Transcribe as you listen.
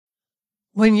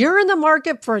When you're in the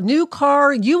market for a new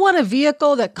car, you want a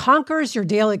vehicle that conquers your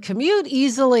daily commute,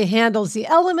 easily handles the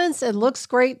elements, and looks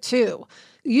great too.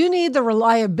 You need the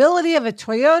reliability of a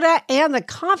Toyota and the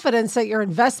confidence that your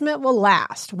investment will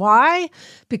last. Why?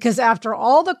 Because after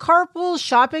all the carpools,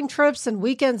 shopping trips, and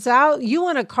weekends out, you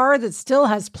want a car that still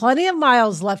has plenty of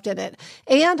miles left in it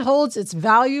and holds its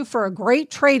value for a great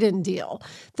trade-in deal.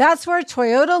 That's where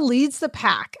Toyota leads the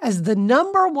pack as the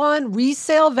 #1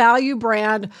 resale value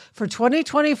brand for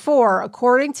 2024,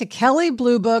 according to Kelley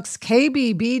Blue Book's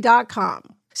KBB.com.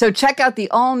 So check out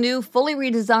the all-new, fully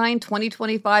redesigned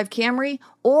 2025 Camry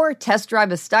or test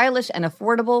drive a stylish and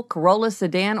affordable Corolla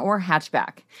sedan or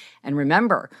hatchback. And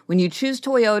remember, when you choose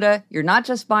Toyota, you're not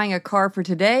just buying a car for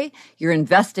today, you're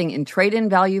investing in trade-in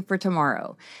value for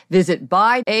tomorrow. Visit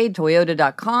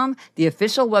buyatoyota.com, the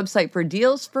official website for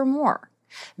deals, for more.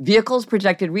 Vehicles'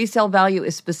 projected resale value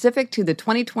is specific to the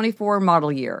 2024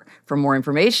 model year. For more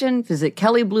information, visit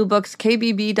Kelley Blue Book's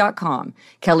KBB.com.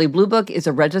 Kelley Blue Book is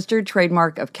a registered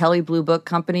trademark of Kelley Blue Book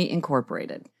Company,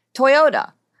 Incorporated.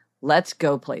 Toyota, let's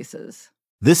go places.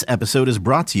 This episode is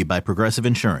brought to you by Progressive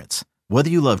Insurance. Whether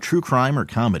you love true crime or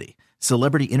comedy,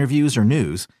 celebrity interviews or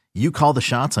news, you call the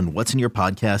shots on what's in your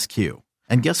podcast queue.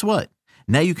 And guess what?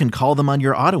 Now you can call them on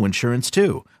your auto insurance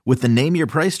too with the Name Your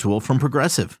Price tool from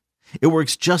Progressive. It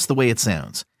works just the way it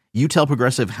sounds. You tell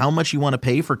Progressive how much you want to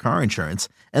pay for car insurance,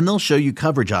 and they'll show you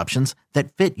coverage options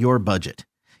that fit your budget.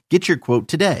 Get your quote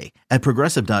today at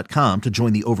Progressive.com to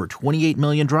join the over 28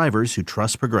 million drivers who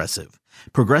trust Progressive.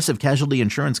 Progressive Casualty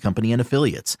Insurance Company and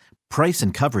Affiliates. Price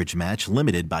and coverage match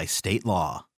limited by state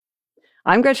law.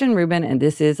 I'm Gretchen Rubin, and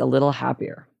this is A Little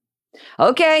Happier.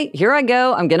 Okay, here I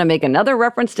go. I'm going to make another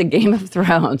reference to Game of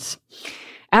Thrones.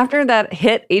 After that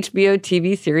hit HBO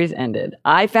TV series ended,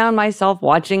 I found myself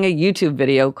watching a YouTube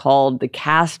video called The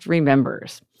Cast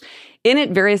Remembers. In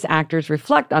it, various actors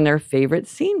reflect on their favorite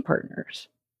scene partners.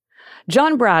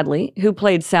 John Bradley, who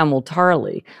played Samwell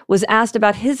Tarly, was asked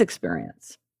about his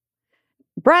experience.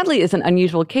 Bradley is an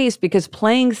unusual case because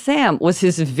playing Sam was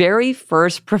his very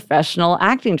first professional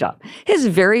acting job, his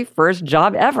very first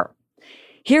job ever.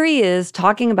 Here he is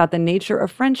talking about the nature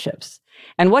of friendships,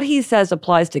 and what he says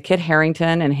applies to Kit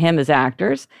Harington and him as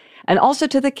actors, and also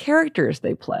to the characters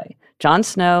they play, Jon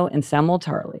Snow and Samwell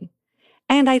Tarly.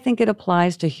 And I think it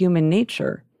applies to human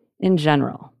nature in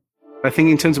general. I think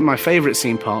in terms of my favourite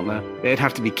scene partner, it'd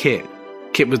have to be Kit.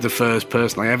 Kit was the first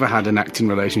person I ever had an acting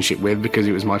relationship with because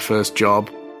it was my first job.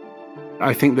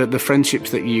 I think that the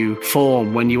friendships that you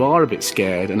form when you are a bit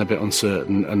scared and a bit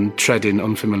uncertain and treading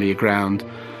unfamiliar ground,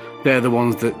 they're the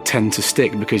ones that tend to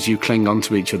stick because you cling on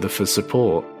to each other for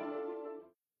support.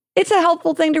 It's a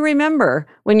helpful thing to remember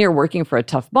when you're working for a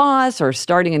tough boss or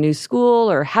starting a new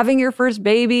school or having your first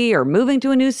baby or moving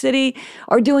to a new city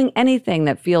or doing anything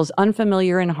that feels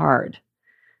unfamiliar and hard.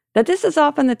 That this is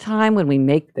often the time when we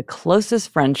make the closest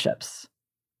friendships.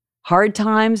 Hard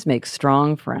times make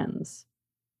strong friends.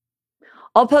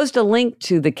 I'll post a link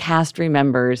to The Cast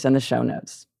Remembers in the show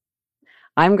notes.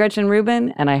 I'm Gretchen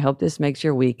Rubin, and I hope this makes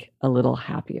your week a little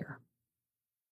happier.